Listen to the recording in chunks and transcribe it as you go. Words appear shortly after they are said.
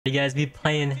You guys be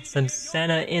playing some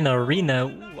Senna in Arena.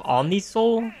 Ooh, Omni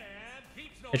Soul?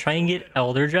 I try and get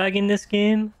Elder Dragon this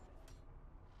game.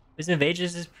 Wisdom of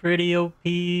Ages is pretty OP.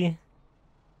 I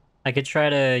could try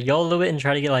to YOLO it and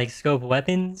try to get like scope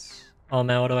weapons. Oh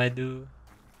man, what do I do?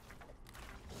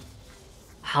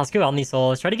 Let's go Omni Soul.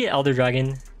 Let's try to get Elder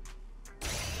Dragon.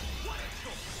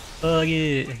 Fuck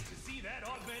it.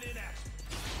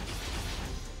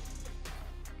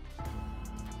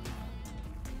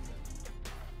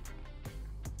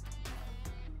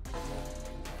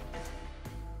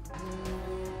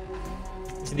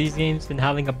 These games been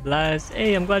having a blast.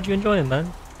 Hey, I'm glad you enjoy them,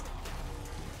 man.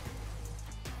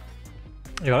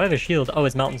 Yo, I have a shield. Oh,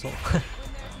 it's Mountain Soul.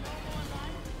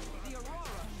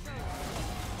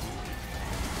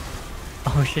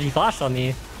 Oh shit, he flashed on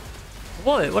me.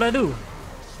 What? What'd I do?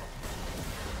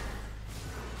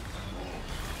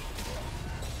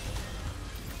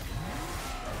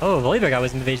 Oh, Volibear got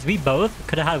Wisdom of Ages. We both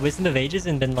could have had Wisdom of Ages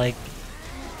and been like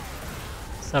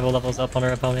several levels up on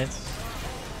our opponents.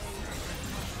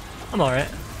 I'm alright.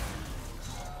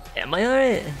 Am I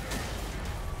alright?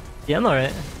 Yeah, I'm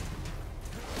alright.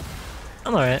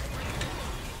 I'm alright.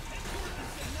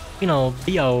 You know,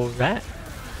 be alright.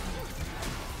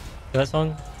 That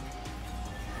song?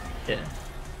 Yeah.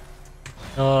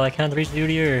 Oh, I can't reach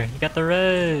duty here. You got the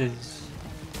res.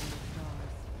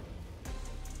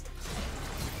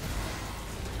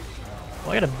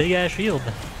 Oh, I got a big ass shield.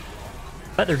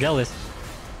 I bet they're jealous.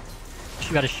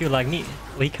 She got a shield like me.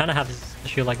 Well, he kind of has a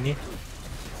shield like me.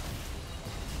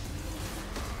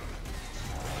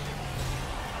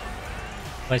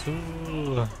 Nice.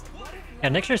 Ooh. Yeah,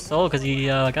 next year's soul because he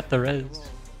got the res.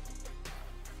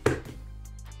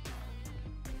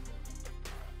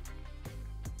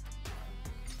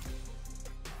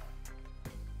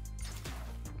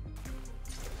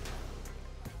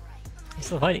 He's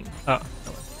still fighting. Oh.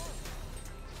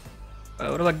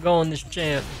 Alright, what do I go on this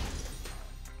champ?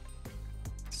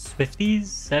 Swifties?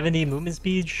 70 movement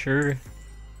speed? Sure.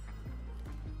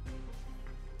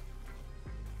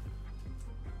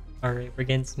 Alright, we're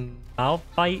getting some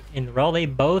Malphite and Raw. They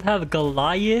both have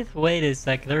Goliath? Wait a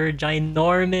sec, they're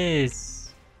ginormous.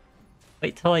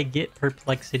 Wait till I get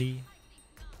Perplexity.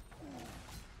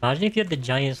 Imagine if you had the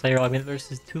Giant Slayer augment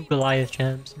versus two Goliath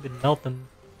champs. You could melt them.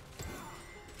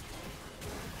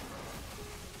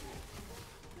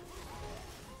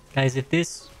 Guys, if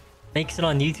this makes it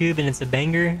on YouTube and it's a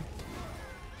banger,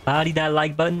 body that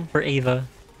like button for Ava.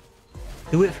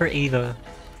 Do it for Ava.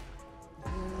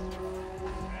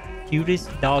 Cutest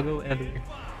doggo ever.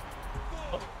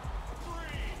 Oh.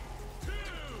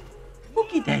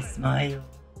 Look at that smile.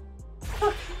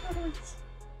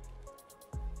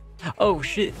 Oh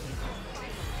shit.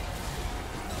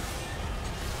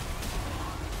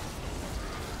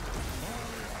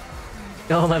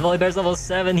 Oh, my Volibear's level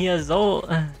 7, he has ult.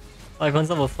 Like one's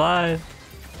level 5.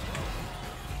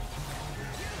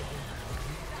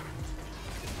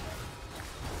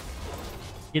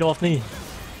 Get off me.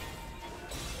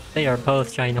 They are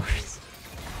both ginormous.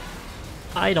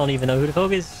 I don't even know who to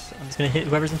focus. I'm just gonna hit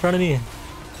whoever's in front of me.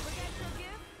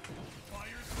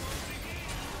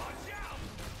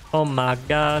 Oh my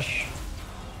gosh.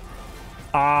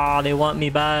 Ah, they want me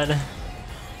bad.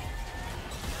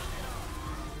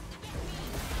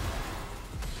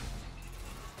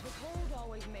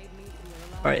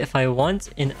 Alright, if I want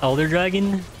an Elder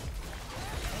Dragon,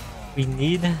 we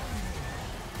need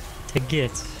to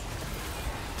get,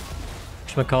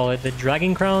 whatchamacallit, the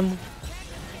Dragon Crown,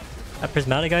 that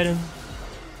prismatic item.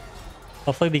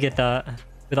 Hopefully we get that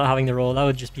without having to roll. That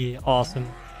would just be awesome.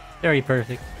 Very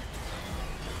perfect.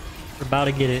 We're about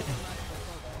to get it.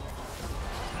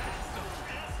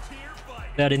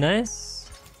 Very nice.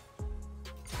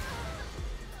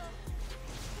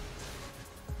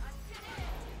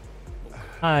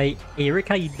 Hi, Eric,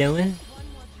 how you doing?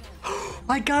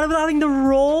 I got him having the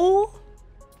roll?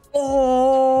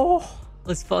 Oh,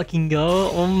 let's fucking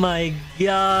go. Oh my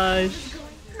gosh.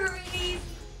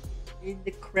 And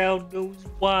the crowd goes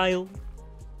wild.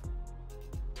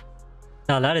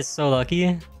 Now that is so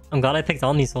lucky. I'm glad I picked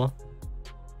Omni Soul.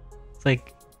 It's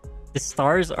like, the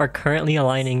stars are currently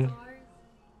aligning.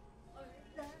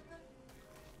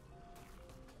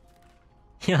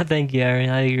 Yeah, thank you,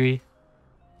 Aaron. I agree.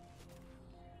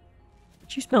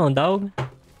 What you smelling, dog?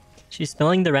 She's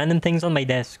smelling the random things on my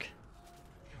desk.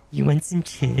 You want some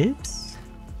chips?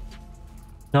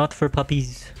 Not for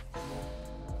puppies.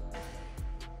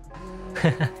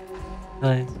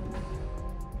 Nice.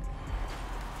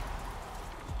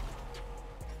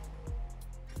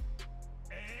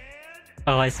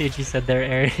 Oh, I see what you said there,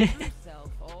 Aaron.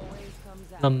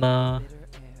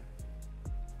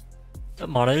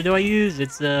 What monitor do I use?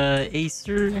 It's a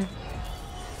Acer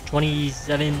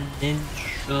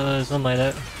 27-inch, something like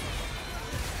that.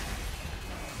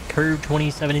 Curved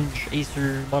 27-inch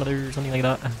Acer monitor, something like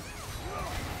that.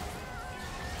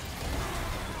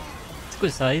 It's a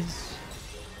good size.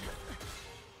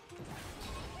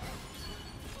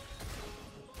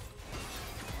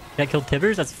 I killed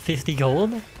Tibbers, that's 50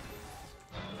 gold.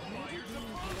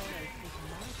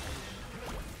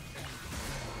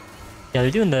 Yeah,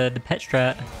 they're doing the pet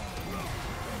strat.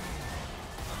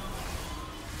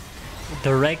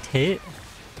 Direct hit.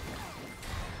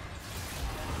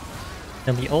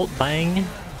 Then we ult bang.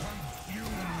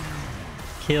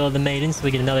 Kill the maiden so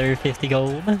we get another 50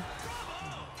 gold.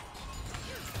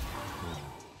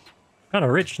 Got a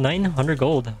rich 900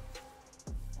 gold.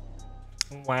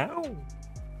 Wow.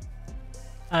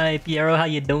 Hi Piero, how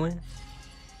you doing?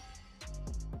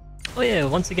 Oh yeah,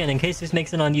 once again, in case this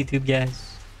makes it on YouTube, guys,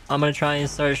 I'm gonna try and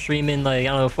start streaming like, I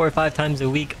don't know, 4 or 5 times a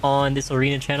week on this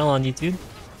Arena channel on YouTube.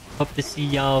 Hope to see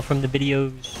y'all from the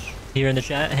videos here in the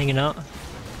chat, hanging out.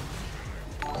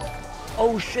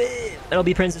 Oh shit! That'll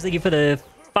be Princess, thank you for the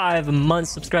 5-month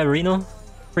subscriber, Reno.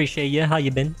 Appreciate you, how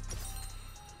you been?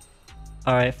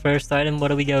 Alright, first item, what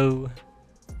do we go?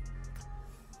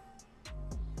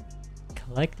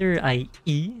 Collector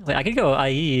IE? Wait, I could go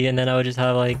IE and then I would just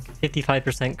have like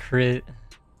 55% crit.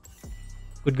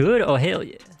 Good? Oh hell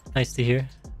yeah. Nice to hear.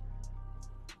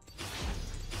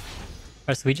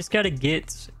 Alright, so we just gotta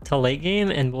get to late game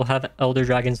and we'll have Elder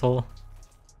Dragon Soul.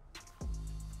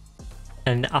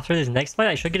 And after this next fight,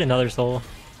 I should get another soul.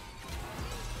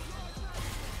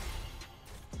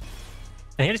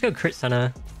 I think I just go crit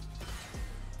Senna.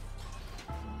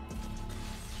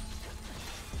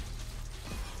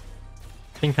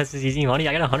 I think this is easy money.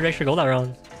 I got 100 extra gold that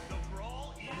round.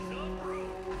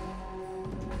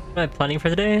 What am I planning for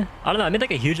today? I don't know. I made like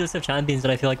a huge list of champions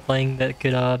that I feel like playing that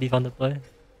could be fun to play.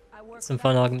 Some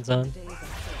fun augments on.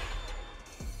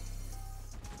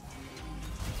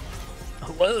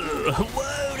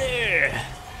 Whoa there!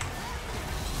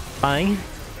 Bang.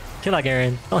 Kill that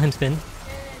Garen. Don't him spin.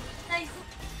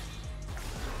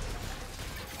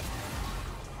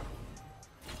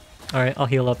 Alright, I'll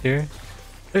heal up here.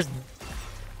 There's...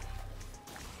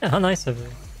 Yeah, how nice of her.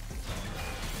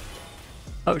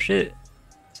 Oh shit.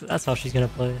 So that's how she's gonna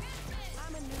play.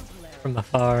 From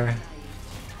afar.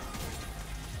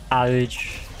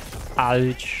 Ouch.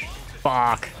 Ouch.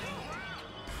 Fuck.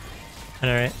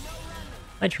 Alright.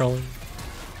 I'm trolling.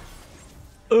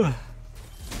 Ugh.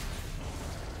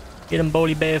 Get him,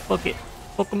 Boldy Bear. Fuck it.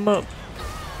 Fuck him up.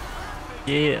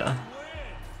 Yeah.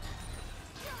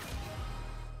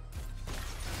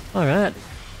 Alright.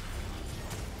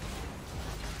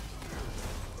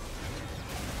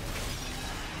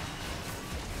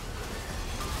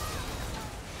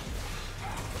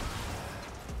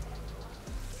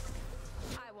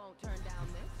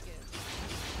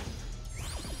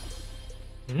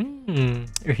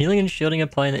 Your healing and shielding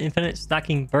apply an infinite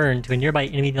stacking burn to a nearby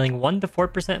enemy dealing 1 to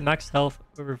 4% max health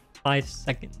over 5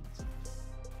 seconds.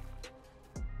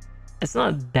 It's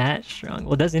not that strong.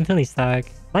 Well, it does infinitely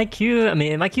stack. My Q, I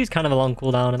mean, my Q is kind of a long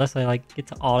cooldown unless I like get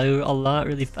to auto a lot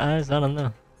really fast. I don't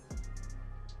know.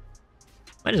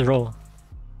 Might just roll.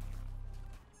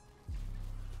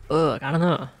 Ugh, I don't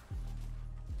know.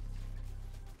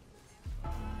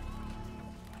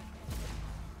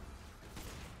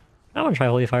 I want to try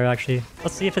Holy Fire actually.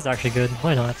 Let's see if it's actually good.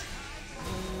 Why not?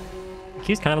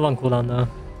 Q's kind of a long cooldown though.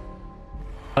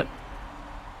 But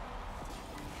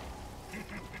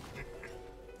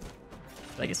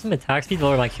I get some attack speed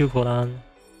lower my Q cooldown.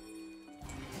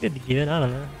 Good to give it, I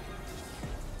don't know.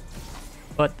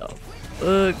 What the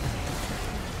fuck?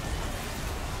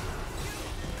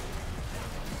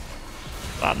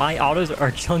 Wow, my autos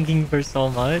are chunking for so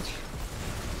much.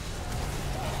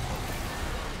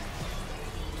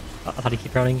 I thought he'd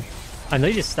keep running. I know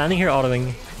he's just standing here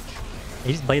autoing.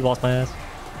 He just blade lost my ass.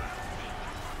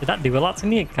 Did that do a lot to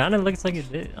me? It kind of looks like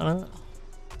it did. I don't know.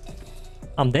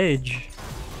 I'm dead.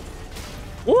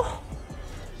 Woo!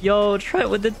 Yo,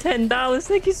 Trent with the $10.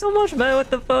 Thank you so much, man.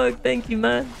 What the fuck? Thank you,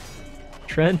 man.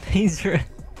 Trent, thanks for...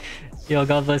 Yo,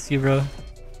 God bless you, bro.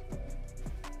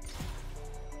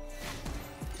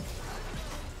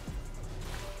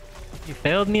 You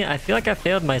failed me? I feel like I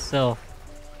failed myself.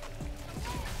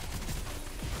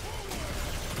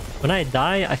 When I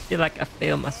die, I feel like I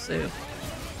fail myself.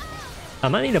 I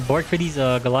might need a Bork for these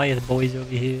Goliath boys over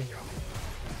here.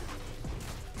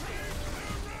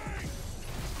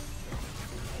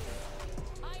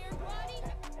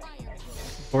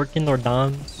 Borkin or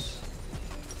Doms.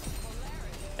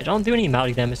 I don't do any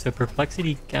magic damage, so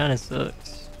Perplexity kinda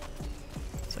sucks.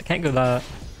 So I can't go that.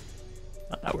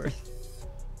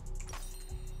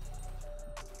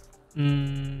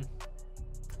 Hmm.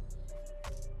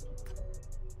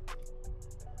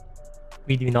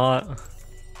 We do not.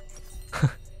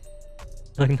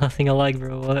 Like nothing alike,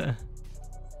 bro. What?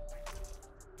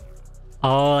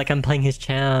 Oh, like I'm playing his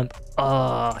champ.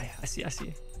 Oh, yeah, I see, I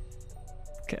see.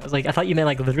 Okay, I was like, I thought you meant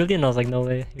like literally, and I was like, no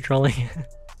way, you're trolling.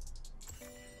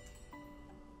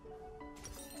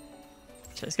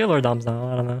 Should I just get Lord Doms now?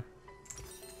 I don't know.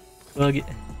 We'll get...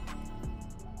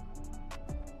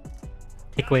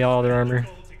 Take away all their armor.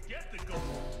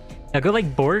 Yeah, go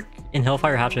like Bork and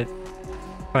Hellfire Hatchet.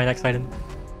 For my next item.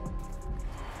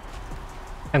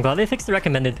 I'm glad they fixed the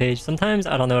recommended page. Sometimes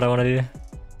I don't know what I want to do.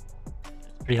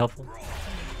 It's pretty helpful.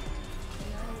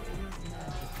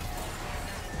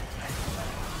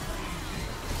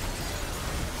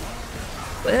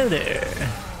 Well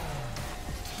there.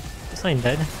 This ain't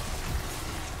dead.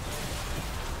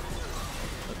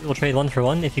 We'll trade 1 for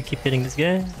 1 if you keep hitting this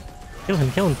guy. Kill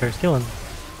him first, kill him.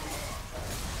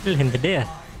 Kill him to death.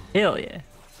 Hell yeah.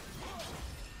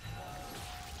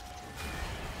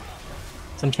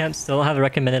 Some champs still have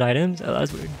recommended items? Oh,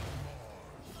 that's weird.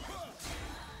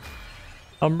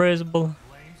 Unbraceable.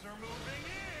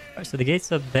 Alright, so the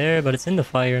gate's up there, but it's in the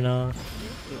fire now.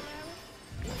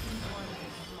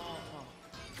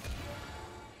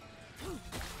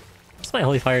 What's my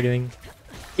holy fire doing?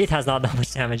 It has not done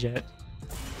much damage yet.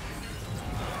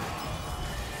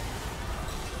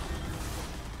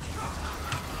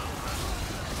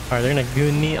 Alright, they're gonna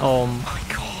goon me. Oh my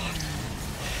god.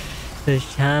 The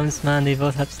champs, man, they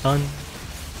both have stun.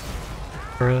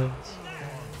 Bros.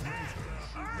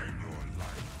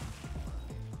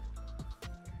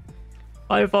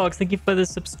 Firefox, thank you for the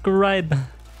subscribe.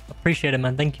 Appreciate it,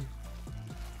 man. Thank you.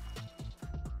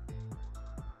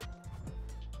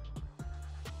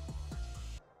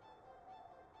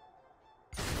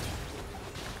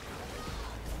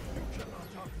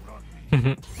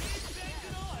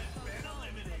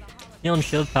 Neon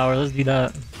shield power, let's do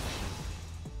that.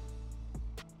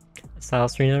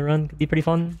 Styles Arena run could be pretty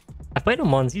fun. I played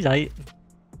him once, he's aight.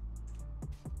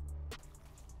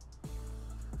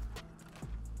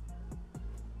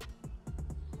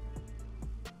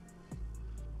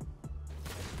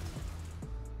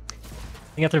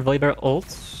 I think after Volibear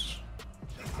ults.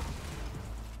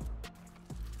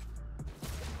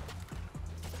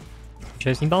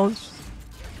 Chasing balance.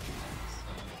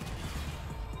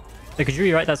 Wait, could you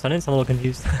rewrite that sentence? I'm a little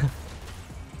confused.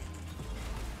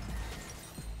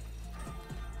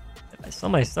 If I saw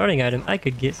my starting item, I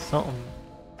could get something.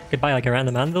 I could buy like a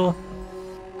random anvil.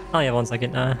 Oh yeah, 1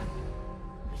 second. Nah.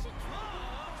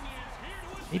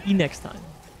 Maybe next time.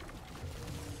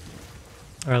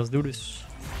 Alright, let's do this.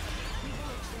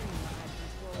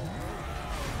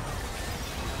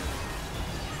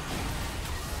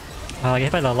 I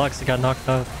get by the Lux, it got knocked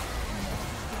out.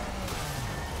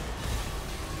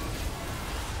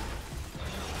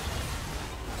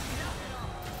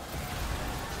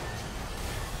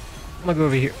 I'm gonna go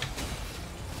over here.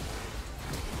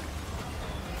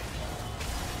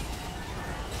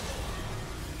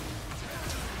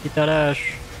 Get that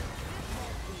Ash.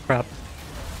 Crap.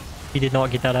 He did not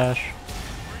get that Ash.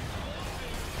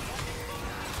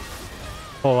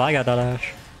 Oh, I got that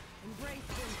Ash.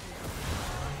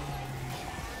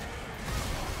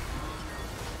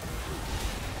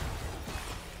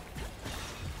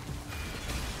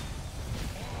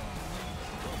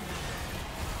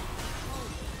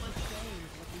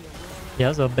 Yeah,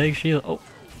 that's a big shield. Oh.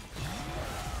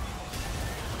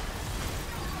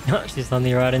 She's done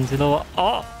me right into the wall.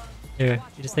 Oh! Here,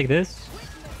 you just take this.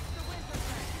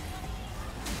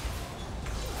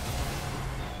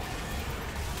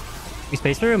 We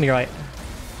space her and we're right.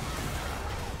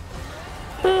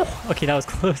 Oh, okay, that was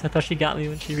close. I thought she got me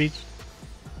when she reached.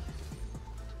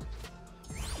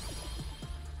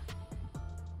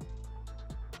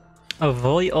 Oh,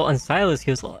 volley. Oh, and Silas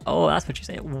heals. Oh, that's what you're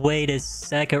saying. Wait a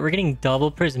second. We're getting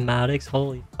double prismatics.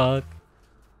 Holy fuck.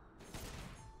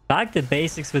 Back to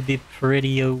basics would be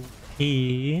pretty OP.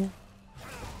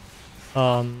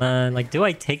 Oh man, like, do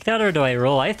I take that or do I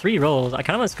roll? I have 3 rolls. I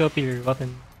kind of want to scope your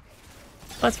weapon.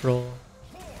 Let's roll.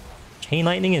 Chain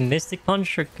Lightning and Mystic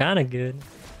Punch are kind of good.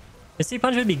 Mystic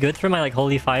Punch would be good for my like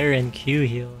Holy Fire and Q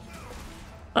heal.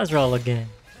 Let's roll again.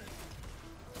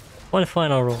 1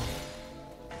 final roll.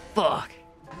 Fuck.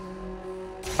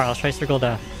 Alright, I'll try Circle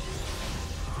Death.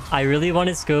 I really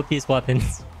wanted Scopy's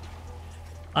weapons.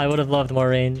 I would have loved more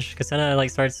range, because Senna like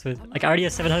starts with... Like, I already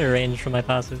have 700 range from my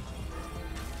passive.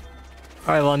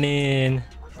 Alright, well, I mean...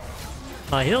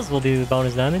 My heals will do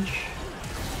bonus damage.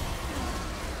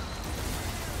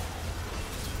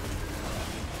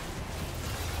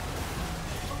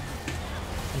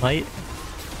 Might.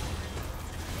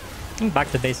 think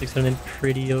back to basics would have been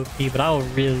pretty OP, but I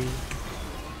really,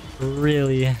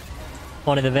 really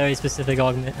wanted a very specific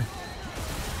augment.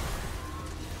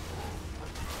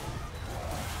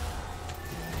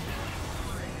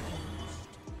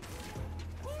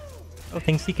 Oh,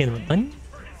 thinks he can run?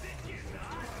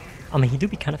 I mean, he do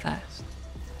be kind of fast.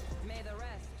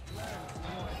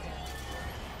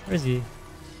 Where is he? Is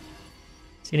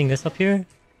he hitting this up here?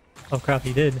 Oh crap,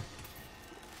 he did.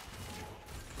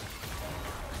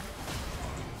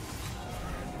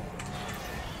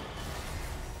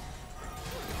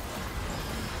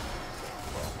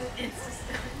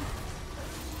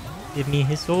 Give me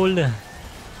his soul.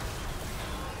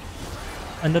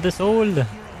 Another soul.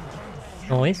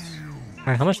 Nice.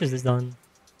 Alright, how much is this done?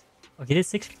 Oh, he did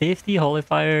 650. Holy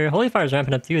Fire. Holy Fire's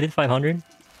ramping up too. He did 500.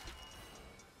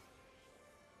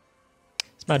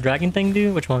 What's my dragon thing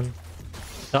do? Which one?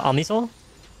 The Omni Soul?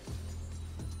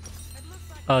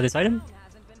 Oh, this item?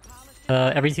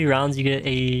 Every 2 rounds you get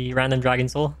a random dragon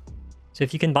soul. So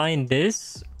if you combine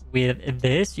this with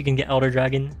this, you can get Elder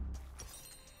Dragon.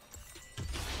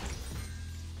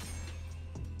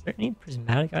 Are there any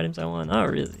prismatic items I want? Not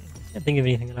really. I can't think of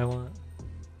anything that I want.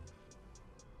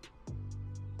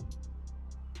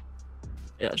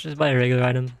 Yeah, let's just buy a regular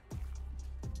item.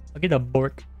 I'll get a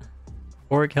Bork.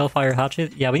 Bork Hellfire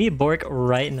Hatchet. Yeah, we need Bork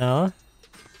right now.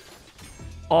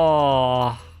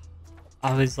 Oh,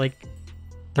 I was like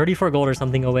 34 gold or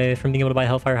something away from being able to buy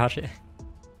Hellfire Hatchet.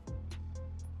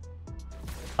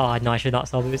 Oh, no, I should not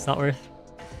sell, but it's not worth.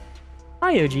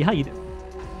 Hi, OG. How you doing?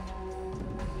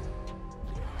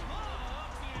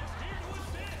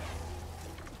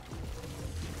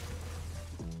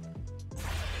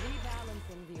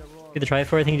 Good to try it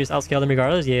for. I think you just outscale them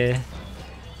regardless. Yeah.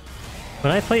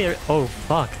 When I play, oh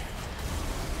fuck.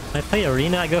 When I play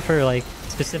Arena, I go for like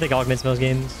specific augments most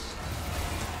games.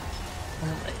 Oh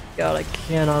my god, I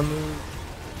cannot move.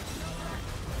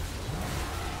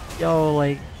 Yo,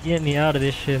 like, get me out of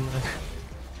this shit, man.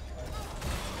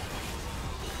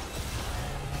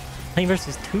 Playing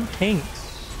versus 2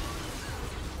 tanks.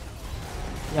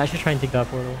 Yeah, I should try and take that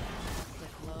portal.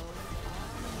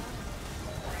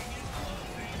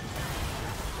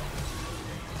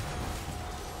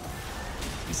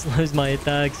 Slows my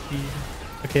attack speed.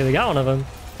 Okay, we got one of them.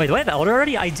 Wait, do I have Elder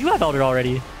already? I do have Elder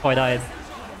already. Oh, I died.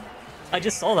 I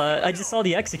just saw that. I just saw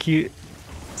the execute.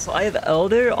 So I have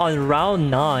Elder on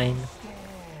round 9.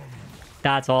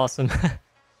 That's awesome.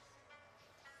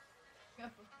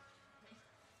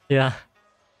 Yeah.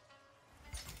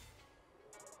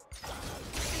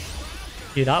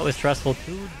 Dude, that was stressful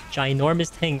too.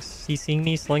 Ginormous tanks. CCing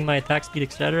me, slowing my attack speed,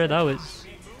 etc. That was...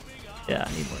 Yeah,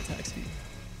 I need more attack speed.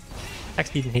 Attack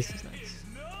speed and haste is nice.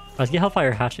 Let's get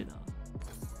Hellfire Hatchet now.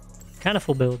 Kind of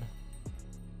full build.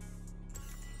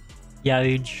 Yeah,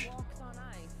 huge.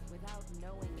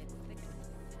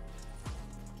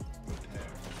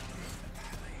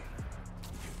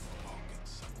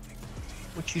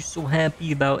 What you so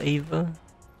happy about, Ava?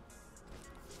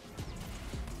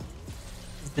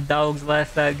 Is the dogs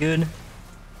laugh that good?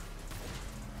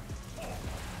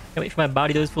 Can't wait for my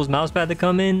body those fools mousepad to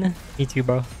come in. Me too,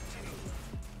 bro.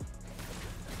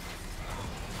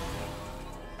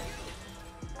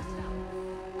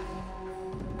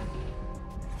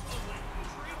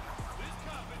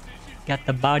 Got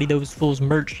the Body Those Fools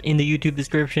merch in the YouTube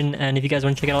description, and if you guys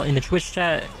want to check it out in the Twitch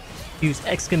chat, use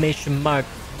 !merch.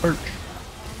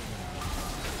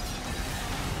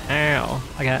 Ow,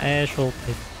 I got ash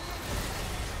ulted.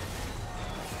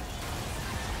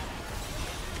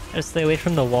 Gotta stay away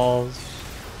from the walls.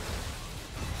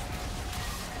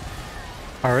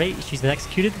 Alright, she's been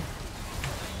executed.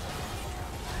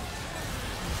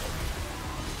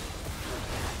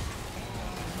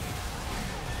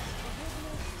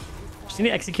 She's gonna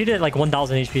be executed at like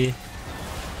 1000 HP.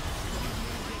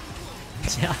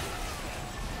 Yeah.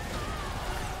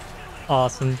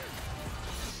 Awesome.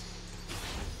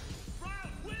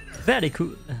 Very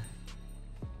cool.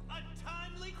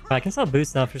 I can sell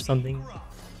boots now for something.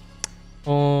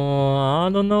 Oh, I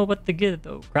don't know what to get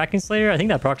though. Kraken Slayer? I think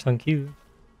that procs on Q.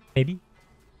 Maybe.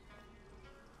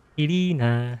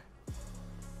 Nah.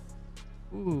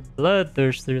 Ooh,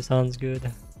 Bloodthirster sounds good.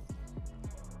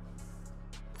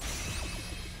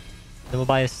 Then we'll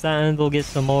buy a stand, we'll get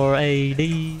some more AD.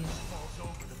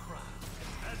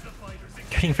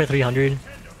 Trading for 300.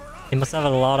 They must have a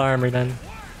lot of armor then.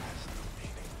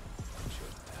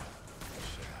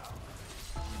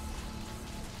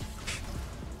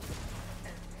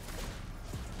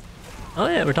 Oh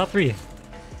yeah, we're top 3.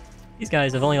 These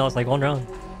guys have only lost like 1 round.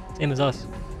 Same as us.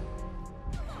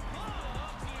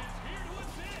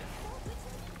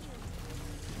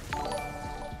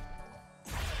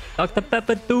 Dr.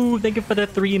 Pepper 2, thank you for the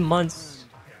 3 months.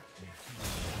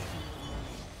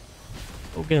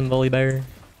 Go get him, Bully Bear.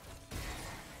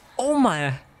 Oh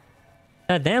my.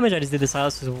 That damage I just did to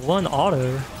Silas was 1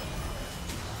 auto.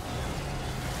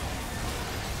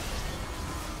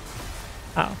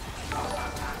 Ow.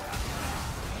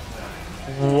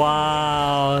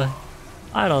 Wow.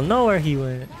 I don't know where he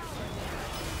went.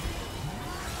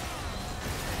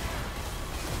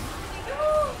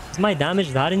 Is my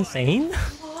damage that insane?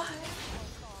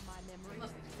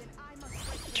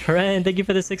 Trent, thank you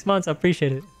for the 6 months. I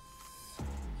appreciate it.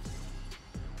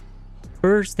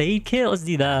 First aid kit? Let's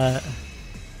do that.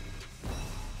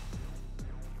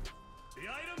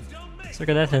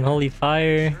 Circle Death and Holy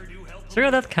Fire.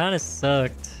 Circle Death kind of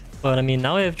sucked. But I mean,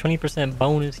 now I have 20%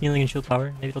 bonus healing and shield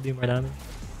power. Maybe it'll do more damage.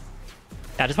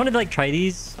 Yeah, I just wanted to like try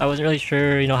these. I wasn't really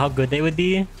sure, you know, how good they would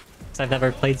be. Because I've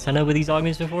never played Senna with these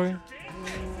augments before.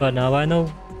 But now I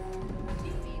know.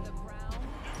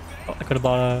 Oh, I could have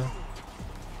bought a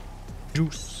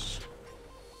juice.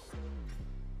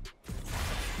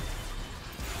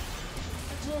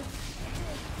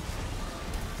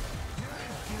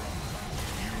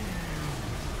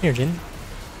 Here, Jin.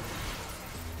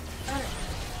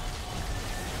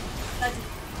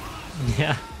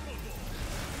 Yeah.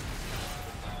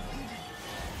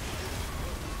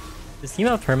 Does team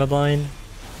have permablind?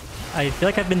 I feel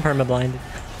like I've been permablinded.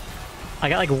 I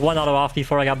got like 1 auto off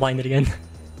before I got blinded again.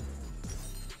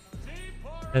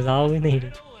 That's all we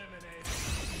needed.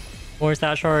 More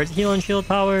stat shards, heal and shield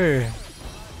power.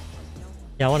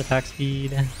 Yeah, I want attack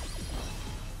speed.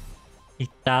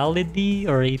 Lethality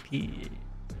or AP?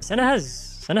 Senna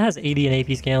has AD and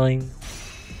AP scaling.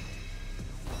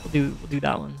 We'll do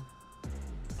that one.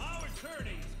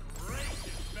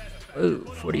 Oh,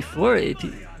 44 AP.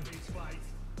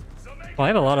 Oh, I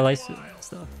have a lot of life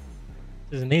stuff.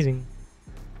 This is amazing.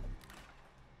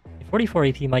 44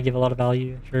 AP might give a lot of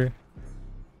value, sure.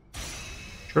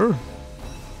 Sure.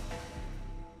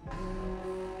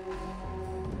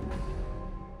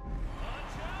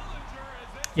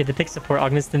 You have to pick support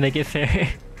augments to make it fair.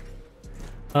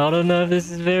 I don't know if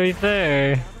this is very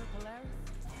fair.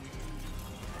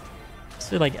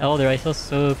 So like Elder, I feel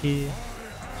so OP.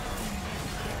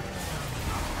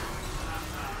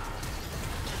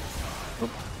 Oh,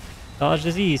 dodge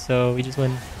the Z, so we just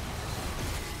win.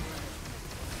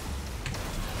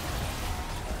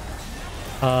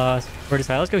 Where did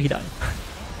Silas go? He died.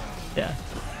 Yeah.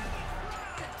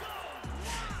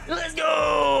 Let's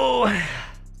go!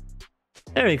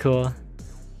 Very cool.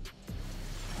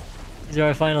 These are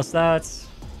our final stats.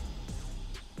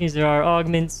 These are our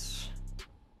augments.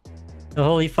 The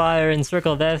Holy Fire and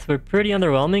Circle of Death were pretty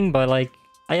underwhelming, but like,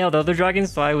 I held other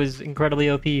dragons, so I was incredibly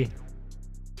OP.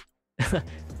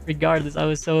 Regardless, I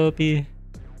was so OP.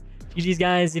 GG's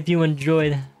guys, if you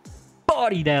enjoyed,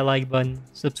 body that like button,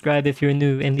 subscribe if you're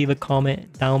new, and leave a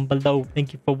comment down below.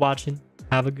 Thank you for watching.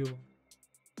 Have a good one.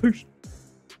 Peace.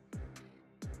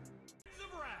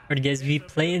 Alright guys, we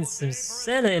playing some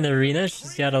Senna in Arena.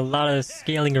 She's got a lot of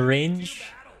scaling range,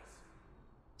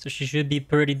 so she should be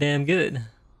pretty damn good.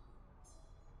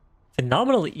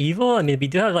 Phenomenal Evil? I mean, we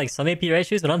do have like some AP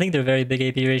ratios, but I don't think they're very big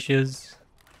AP ratios.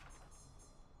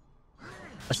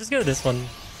 Let's just go with this one.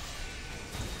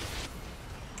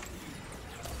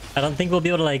 I don't think we'll be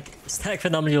able to like stack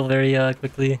Phenomenal very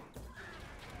quickly,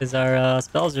 because our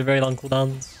spells are very long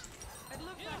cooldowns.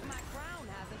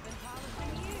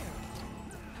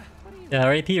 Yeah,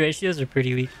 our AP ratios are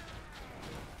pretty weak.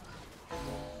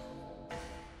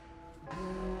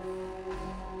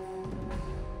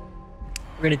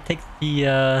 We're gonna take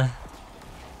the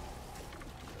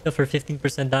for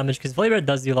 15% damage, because Volibear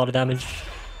does do a lot of damage.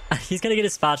 He's gonna get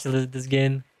his spatula this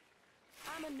game.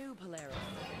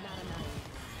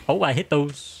 Oh, I hit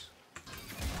those.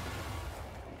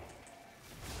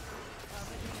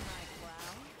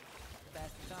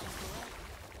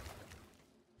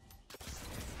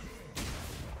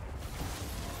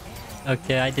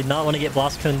 Okay, I did not want to get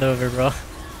Blosconed over, bro.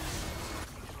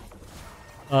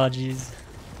 Oh, jeez.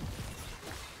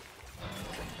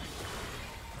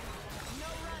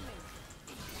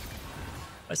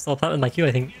 I still have that with my Q,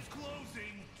 I think.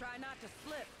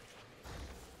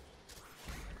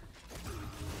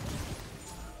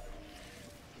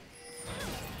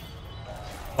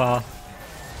 Wow.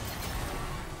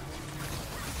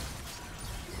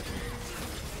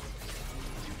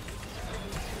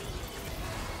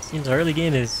 Seems our early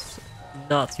game is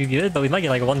not too good, but we might get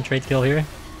like 1 trade kill here.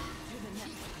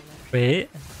 Wait.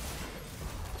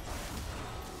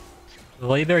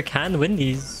 Volibear can win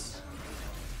these.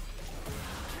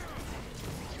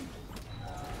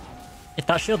 If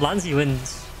that shield lands, he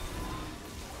wins.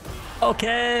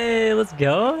 Okay, let's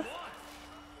go.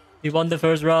 We won the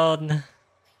first round.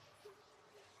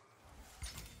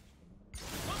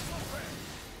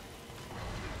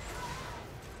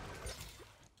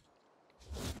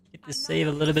 Get to save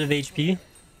a little bit of HP.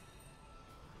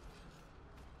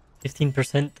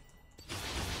 15%.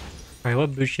 Alright,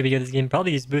 what boost should we get this game?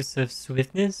 Probably his boost of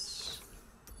swiftness.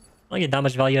 I don't get that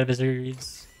much value out of his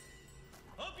reads.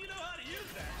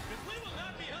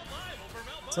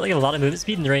 So I get a lot of movement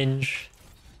speed and range.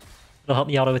 It'll help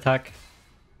me auto attack.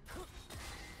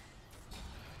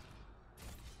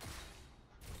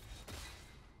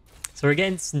 So we're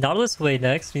getting Nautilus Way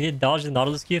next. We need to dodge the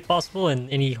Nautilus Q if possible and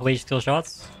any Way skill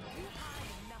shots.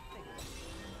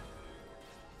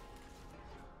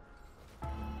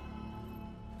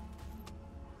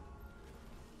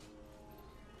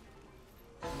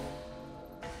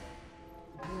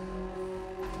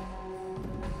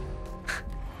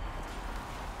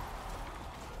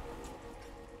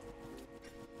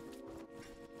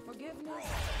 Forgiveness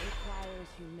requires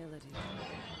humility.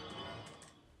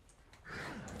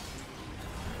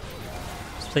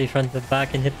 Just play front to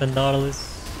back and hit the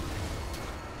Nautilus.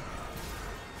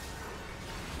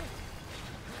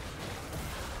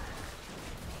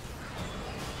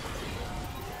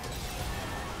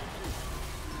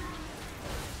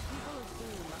 People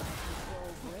assume I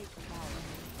control great power.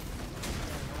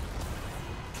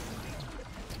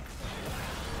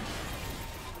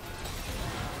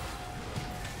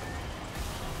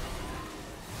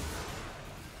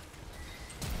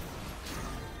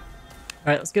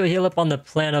 Alright, let's go heal up on the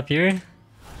plant up here.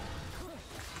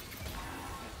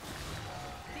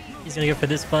 He's gonna go for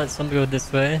this plant, so I'm gonna go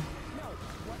this way.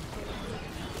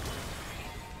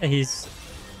 Yeah, he's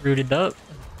rooted up.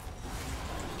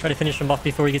 Try to finish him off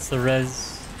before he gets the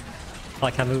res. Oh,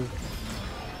 I can't move.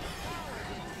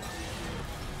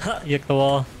 Ha! You hit the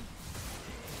wall.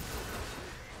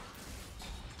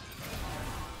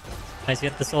 Nice, you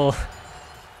get the soul.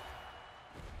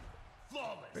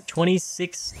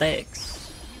 26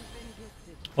 stacks.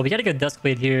 Well, we gotta go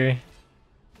Duskblade here.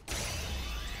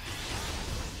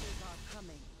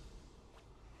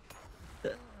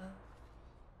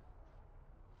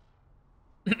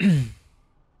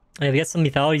 Yeah, we got some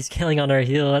lethality scaling on our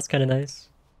heal. That's kind of nice.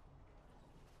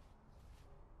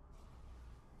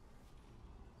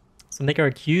 So make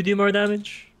our Q do more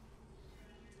damage.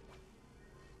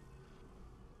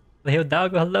 Hey,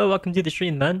 Dago, hello, welcome to the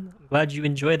stream, man. I'm glad you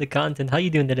enjoy the content. How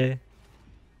you doing today?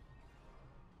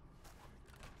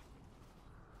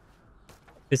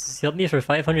 This has helped me for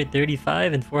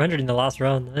 535 and 400 in the last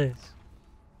round. Nice.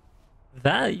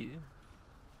 Value.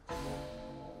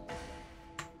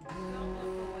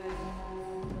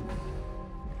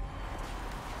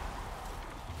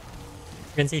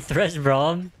 You're gonna say Thresh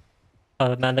Braum?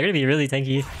 Oh man, they're gonna be really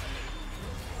tanky.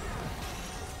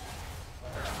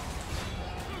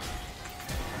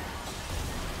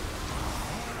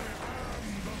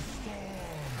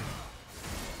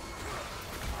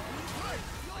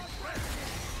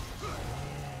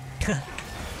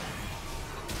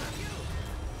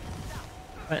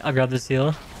 Right, I'll grab this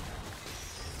heal.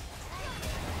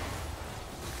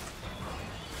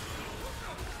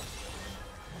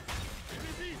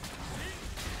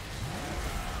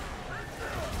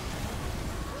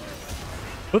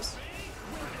 Whoops.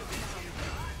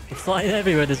 I'm flying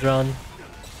everywhere this round.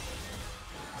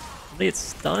 I think it's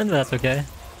stunned, but that's okay.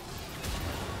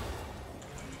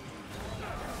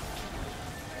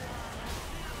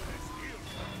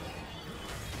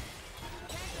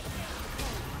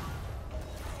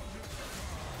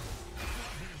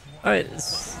 Alright,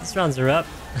 this round's a wrap.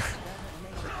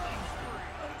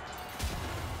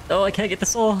 Oh, I can't get the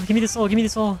soul. Give me the soul, give me the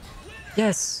soul.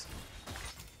 Yes.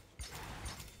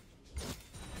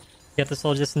 Get the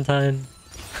soul just in time.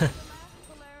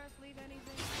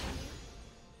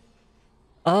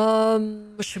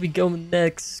 What should we go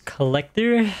next?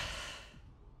 Collector? Wait,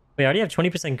 I already have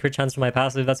 20% crit chance for my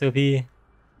passive. That's OP. Yeah,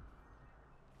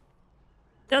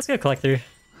 let's go Collector. Hey,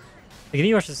 give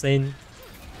me more sustain.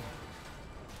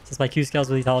 Since my Q scales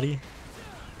with lethality.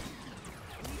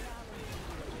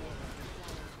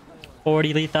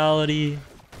 40 lethality.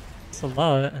 That's a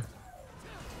lot.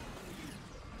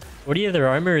 40 of their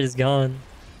armor is gone.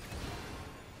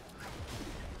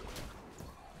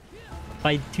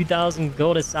 By 2,000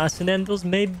 gold assassin endals,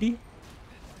 maybe?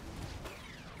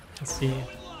 Let's see.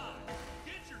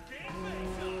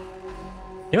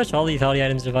 Pretty much all lethality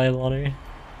items are viable on her.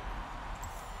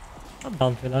 I'm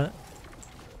down for that.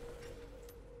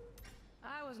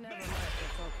 I was never much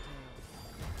for folktales.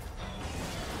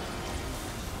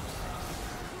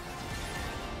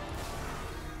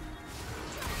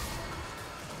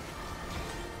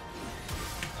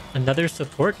 Another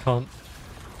support comp.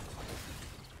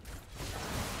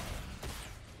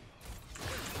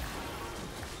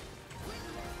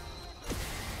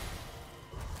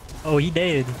 Oh, he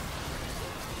did.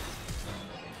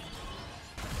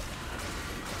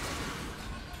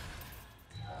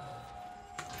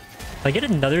 If I get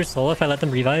another soul if I let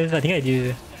them revive? I think I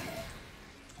do.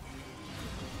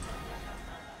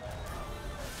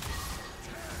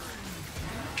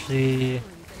 Actually,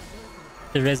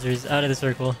 the Rezzer's out of the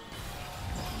circle.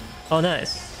 Oh,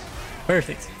 nice.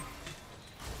 Perfect.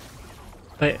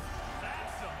 Wait.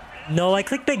 No, I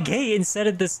clicked the gate instead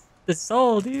of the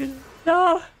soul, dude.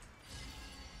 No!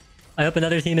 I hope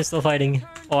another team is still fighting.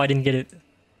 Oh, I didn't get it. I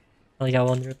only got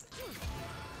one rip.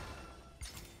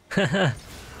 Haha.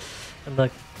 And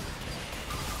look.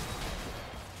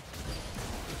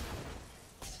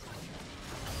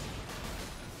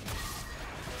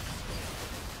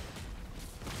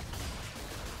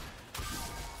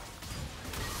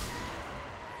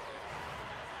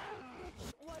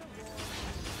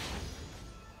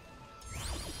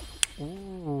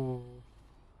 Ooh.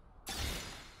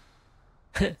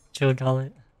 Joe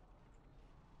Gallant.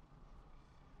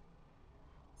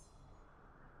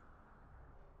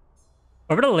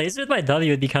 Over the laser with my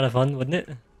W would be kind of fun, wouldn't it?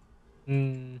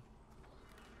 Hmm.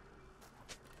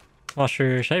 Not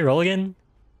sure. Should I roll again?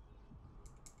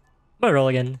 I'm gonna roll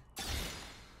again.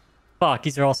 Fuck,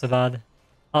 these are also bad.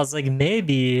 I was like,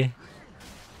 maybe...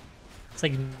 It's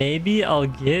like, maybe I'll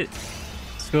get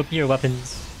scopier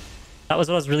weapons. That was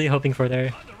what I was really hoping for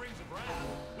there.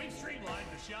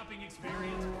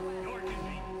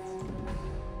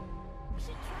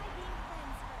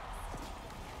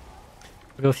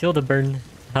 We'll go feel the burn.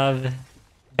 Have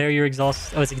barrier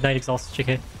exhaust. Oh, it's ignite exhaust. Check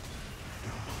it.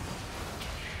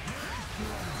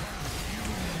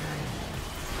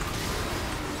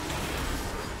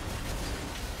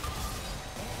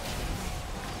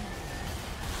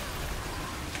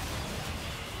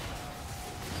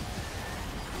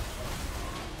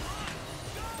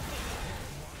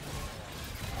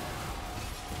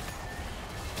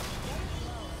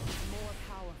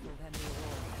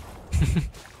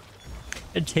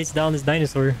 And chase down this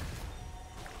dinosaur.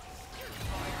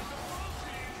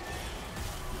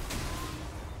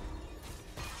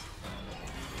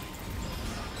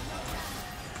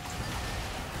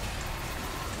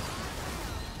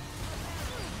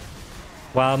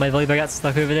 Wow, my volleyball got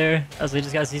stuck over there as we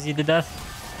just got CC'd to death.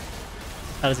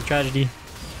 That is a tragedy.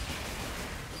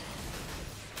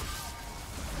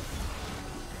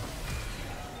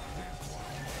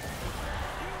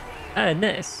 Ah,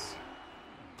 nice.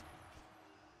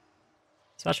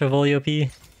 Smash a volley OP. We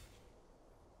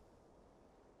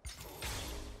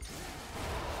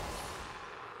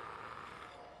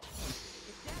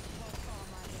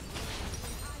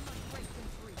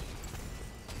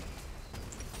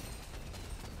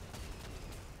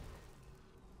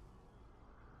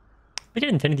get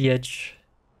Infinity Edge.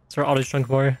 So our auto shrunk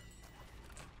more. And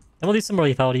we'll do some more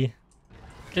lethality.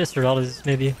 Just Serratas,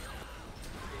 maybe.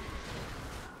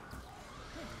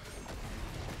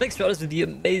 Thanks, Serratas would be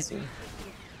amazing.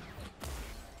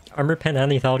 Armor pen and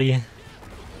lethality.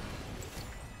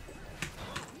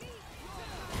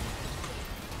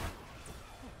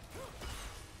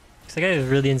 Looks like I have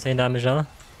really insane damage, huh?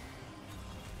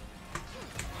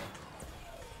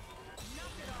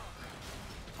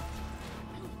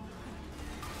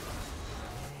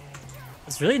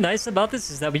 What's really nice about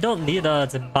this is that we don't need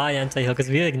to buy anti-heal because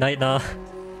we have ignite now.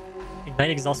 Ignite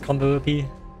exhaust combo OP. The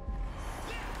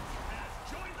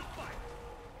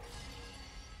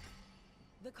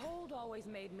cold always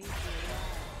made me feel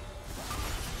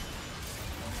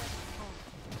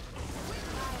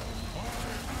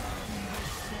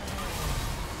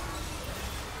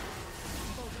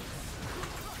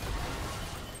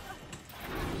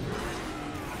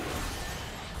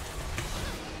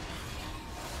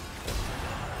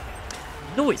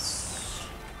Nice.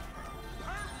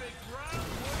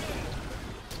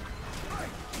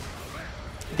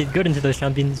 Did good into those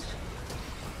champions.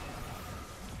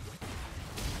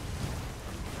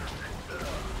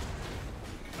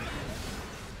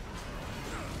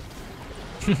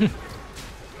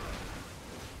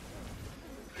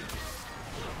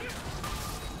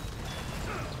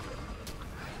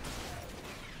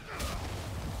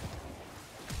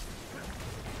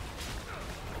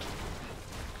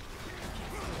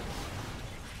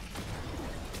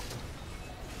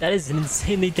 That is an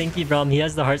insanely tanky Braum. He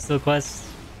has the Heartsteel quest.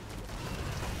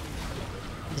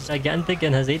 He's gigantic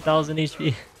and has 8,000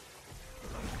 HP.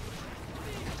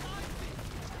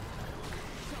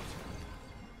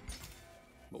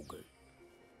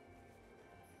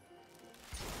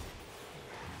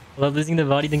 Love losing the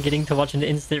body than getting to watch an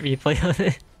instant replay of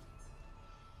it.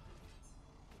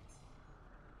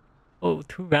 Oh,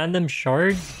 2 random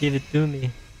shards? Give it to me.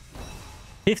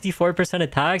 54%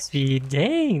 attack speed.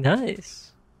 Dang,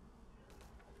 nice.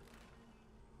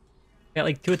 Got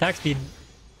like 2 attack speed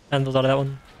handles out of that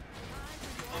one.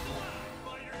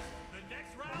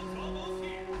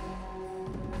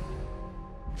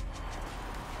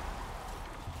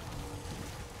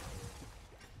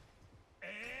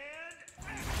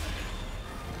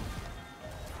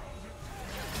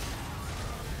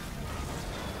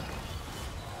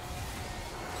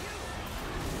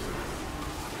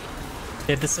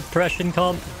 Get the suppression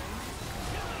comp.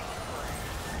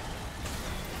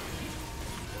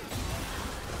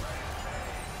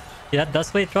 Yeah, that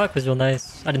dust weight truck was real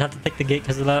nice. I didn't have to take the gate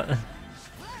because of that.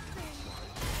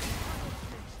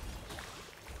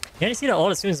 You only see that all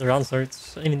as soon as the round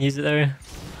starts. I didn't even use it there.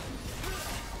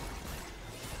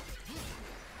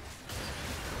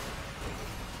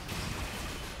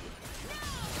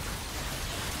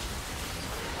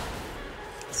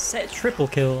 Set triple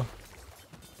kill.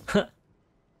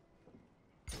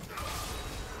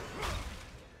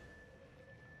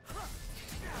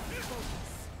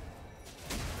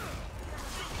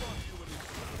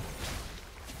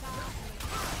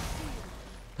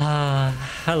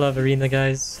 I love Arena,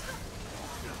 guys.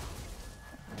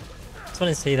 Just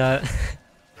want to say that.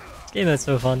 This game is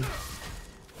so fun.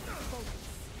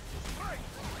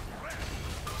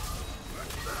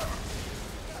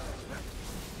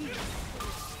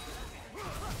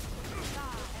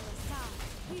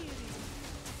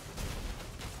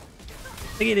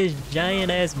 Look at this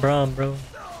giant ass Braum, bro.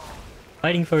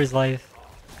 Fighting for his life.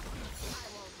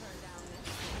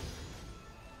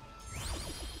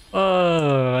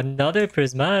 Oh, another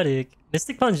prismatic.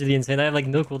 Mystic Punch is insane. I have like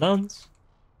no cooldowns.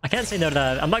 I can't say no to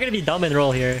that. I'm not gonna be dumb and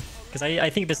roll here. Because I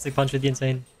think Mystic Punch would be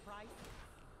insane.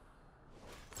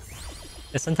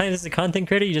 Yeah, sometimes as a content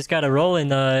creator, you just gotta roll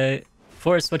and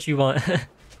force what you want.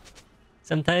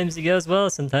 Sometimes it goes well,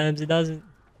 sometimes it doesn't.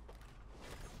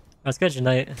 Let's go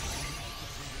Unite.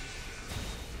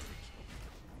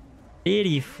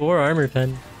 84 armor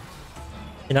pen.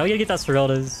 And now we gotta get that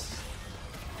Serelda's.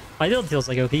 My build feels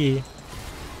like OP. I'm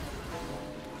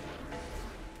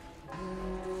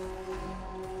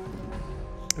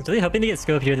really hoping to get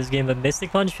scope here this game, but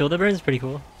Mystic Punch Field Burn is pretty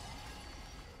cool.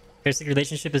 Parasitic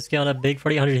Relationship is scaling up big,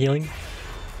 4800 healing.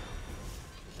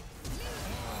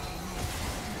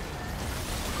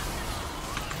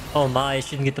 Oh my, I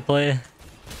shouldn't get to play.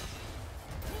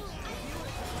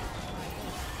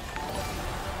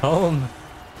 Home.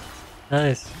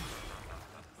 Nice.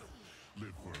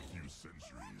 Live for a few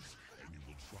centuries, and you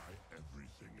will try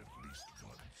everything at least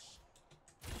once.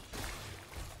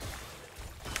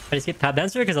 I escaped Tab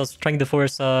Dancer because I was trying to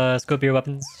force Scopier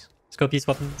weapons. Scopius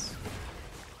weapons.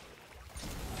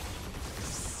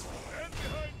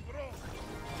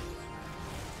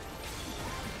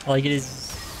 All you get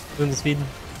is movement speed.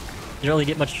 You don't really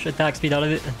get much attack speed out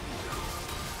of it.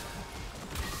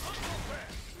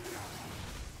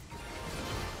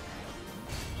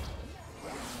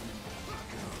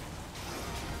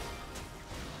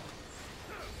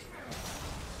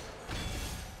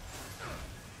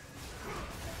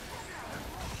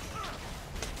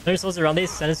 There's souls around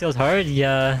these. Senna feels hard.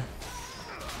 Yeah.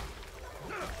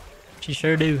 She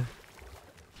sure do.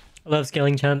 I love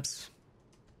scaling champs.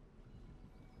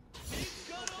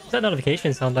 What's that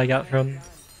notification sound I got from?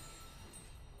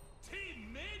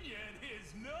 Team Minion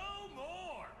is no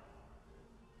more.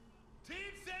 Team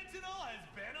Sentinel has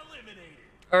been eliminated.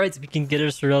 Alright, so we can get our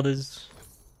Serelda's.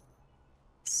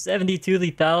 72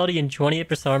 lethality and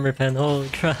 28% armor pen. Holy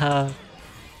crap.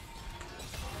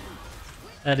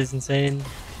 That is insane.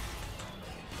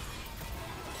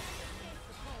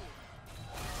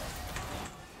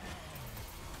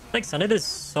 Like Sunday does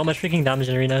so much freaking damage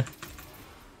in Arena.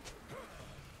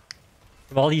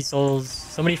 From all these souls,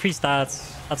 so many free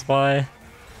stats. That's why.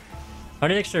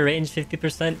 100 extra range,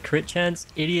 50% crit chance,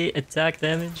 88 attack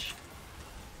damage.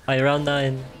 By around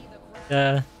 9.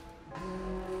 Yeah.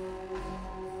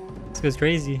 This goes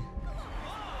crazy.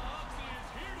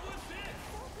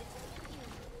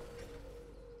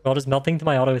 We're all just melting to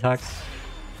my auto attacks.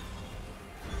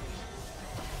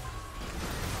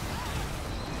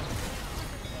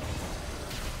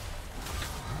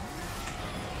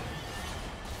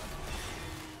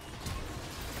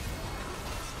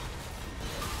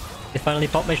 They finally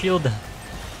popped my shield.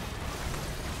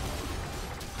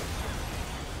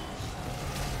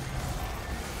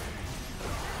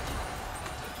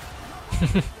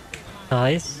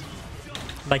 Nice.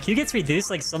 My Q gets reduced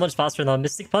like so much faster than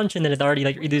Mystic Punch, and then it already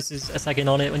like reduces a second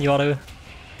on it when you auto.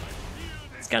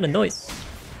 kind of nice.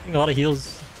 Getting a lot of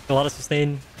heals, a lot of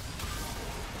sustain.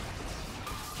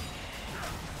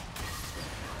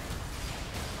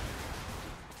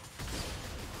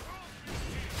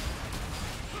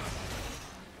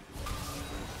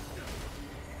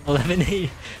 $11,000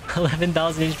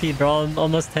 HP, bro. I'm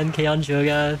almost 10k on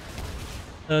Cho'Gath.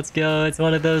 Let's go. It's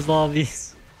one of those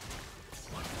lobbies.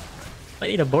 I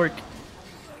need a Bork.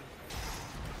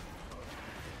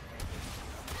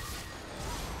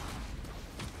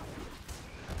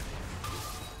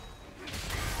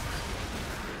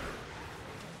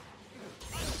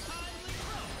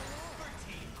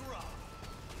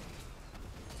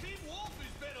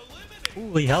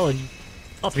 Ooh, lethality.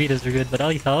 All three of those are good, but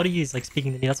lethality is like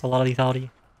speaking to me. That's a lot of lethality.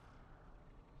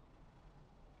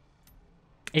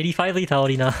 85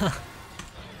 lethality now.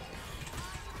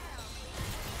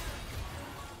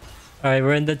 Alright,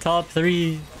 we're in the top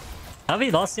 3. Have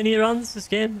we lost any rounds this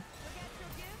game?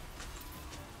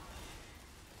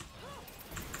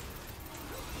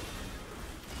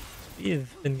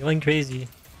 We've been going crazy.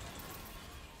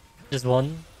 Just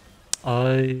one.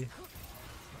 I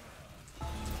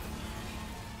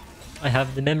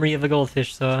have the memory of a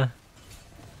goldfish, so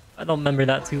I don't remember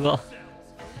that too well.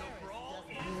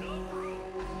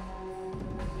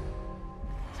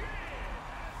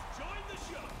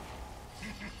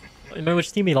 I remember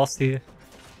which team we lost to. You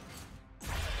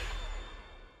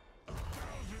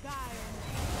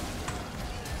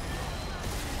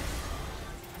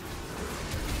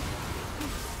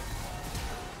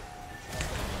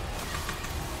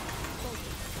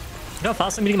know how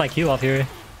fast I'm getting my Q off here.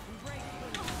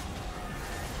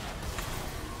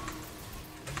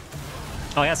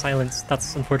 Oh, I got silence.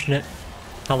 That's unfortunate.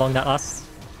 How long that lasts.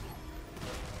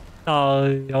 Oh,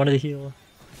 I wanted to heal.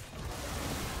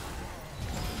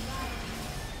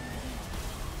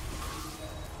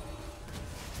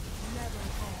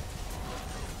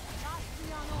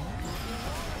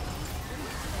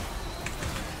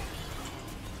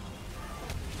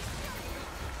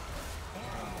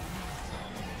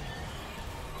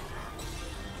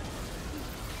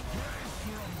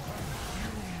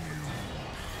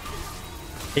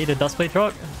 Hey, the Dustblade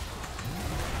Rock.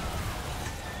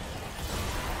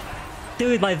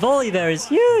 Dude, my volley there is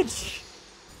huge!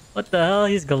 What the hell?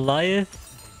 He's Goliath.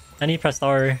 And he pressed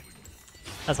R.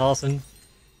 That's awesome.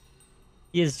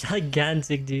 He is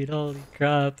gigantic, dude. Holy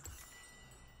crap.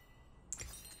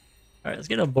 Alright, let's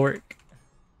get a Bork.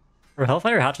 Or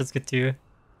Hellfire Hatchet's good too.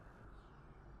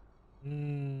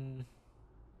 Kinda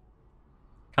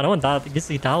want that. It gets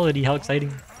lethality. How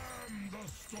exciting.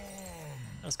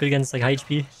 That's good against like high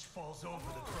HP.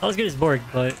 Not as good as Borg,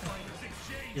 but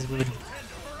he's good.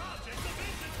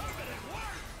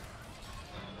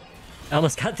 I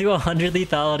almost got through 100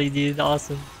 lethality, dude.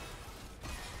 Awesome.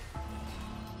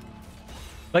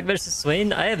 Buck versus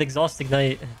Swain. I have Exhaust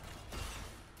Ignite.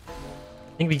 I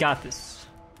think we got this.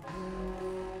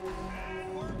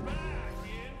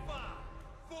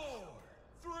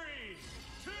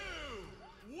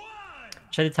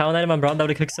 Should I talent item on Braum? That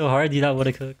would have cooked so hard. Dude, that would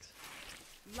have cooked.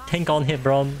 Tank on hit,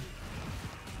 Braum.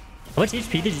 How much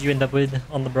HP did you end up with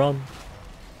on the Braum?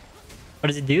 What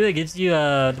does it do? It gives you,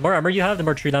 the more armor you have, the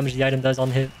more true damage the item does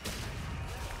on hit.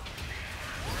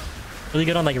 Really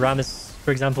good on like Rammus,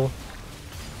 for example.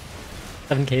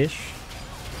 7k-ish.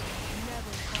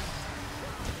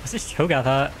 What's this Cho'Gath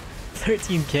at?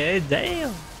 13k?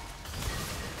 Damn!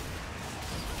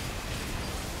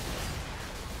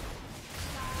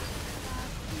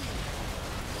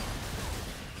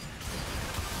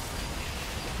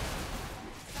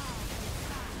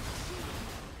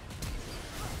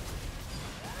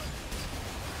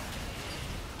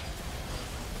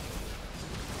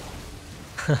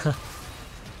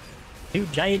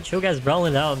 Dude, giant Cho'Gath's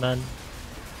brawling out, man.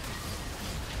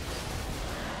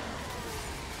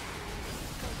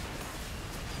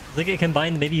 Look at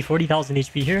combined maybe 40,000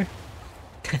 HP here.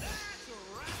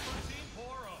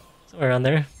 Somewhere around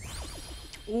there.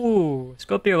 Ooh,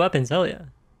 scope your weapons, hell yeah.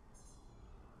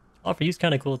 All for you's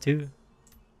kind of cool too.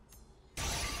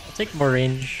 I'll take more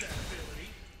range.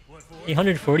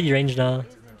 840 range now.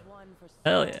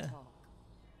 Hell yeah.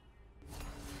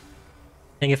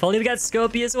 Dang, if only we got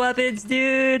Scopius weapons,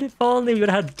 dude! If only we would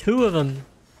have had 2 of them.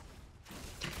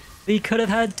 We could have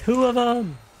had 2 of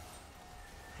them.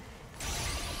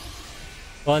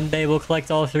 One day we'll collect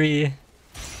all 3.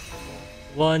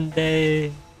 One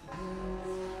day.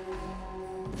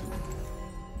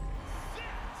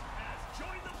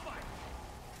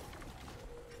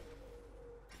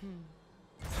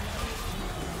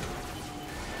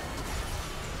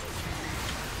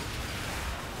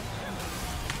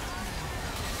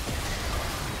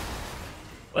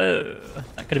 Whoa,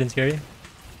 that could have been scary.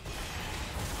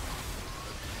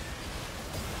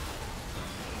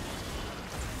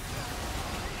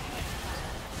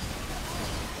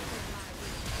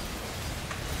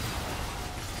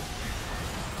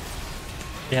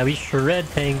 Yeah, we shred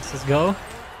tanks. Let's go. When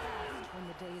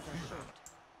the days are short.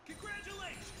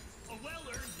 Congratulations! A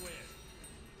well-earned win.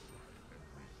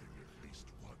 Everything at least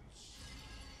once.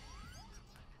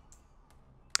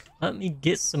 Let me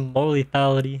get some more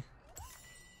lethality.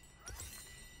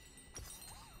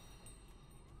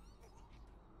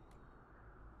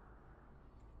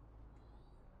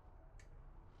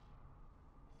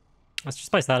 Let's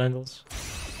just buy stat handles.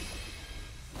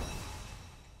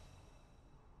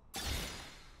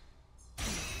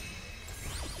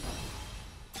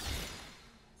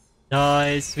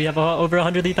 Nice. We have over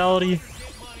 100 lethality.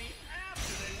 Get money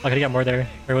after they I could get more there.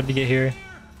 Or what did we get here?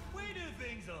 we do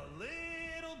things a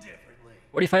little differently.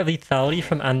 45 lethality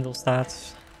from Anvil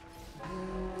stats.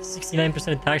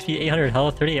 69% attack speed, 800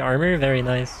 health, 38 armor. Very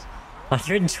nice.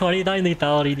 129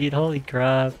 lethality, dude. Holy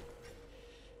crap.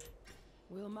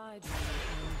 Will my journey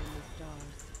end in the stars?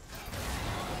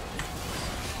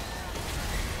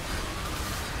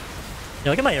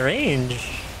 Yo, look at my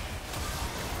range.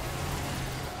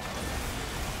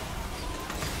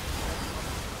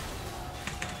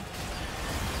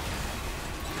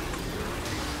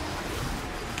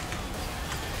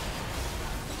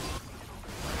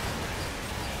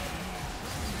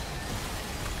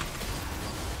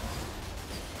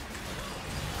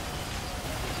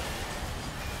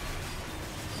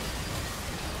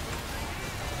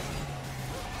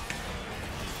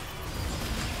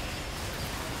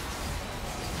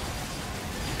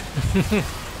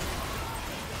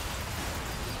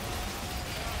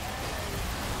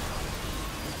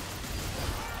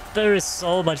 There is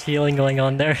so much healing going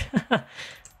on there.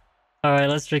 Alright,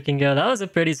 let's freaking go. That was a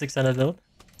pretty successful build.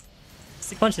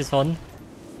 Stick punch is fun.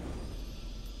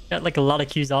 Got like a lot of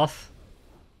Qs off.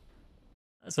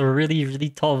 That's a really, really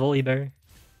tall volley bear.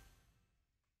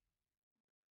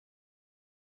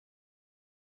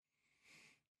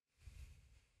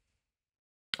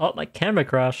 Oh, my camera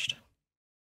crashed.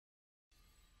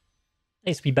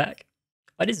 Nice to be back.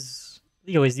 Why does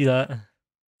League always do that?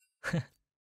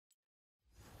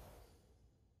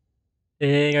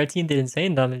 Dang, our team did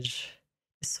insane damage.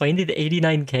 Swain did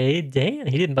 89k. Damn,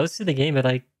 he did most of the game at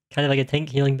like kind of like a tank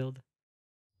healing build.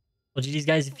 Well, GG's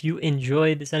guys, if you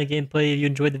enjoyed this kind of gameplay, if you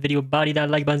enjoyed the video, body that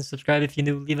like button, subscribe if you're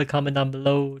new, leave a comment down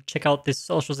below. Check out the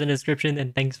socials in the description,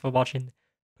 and thanks for watching.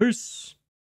 Peace!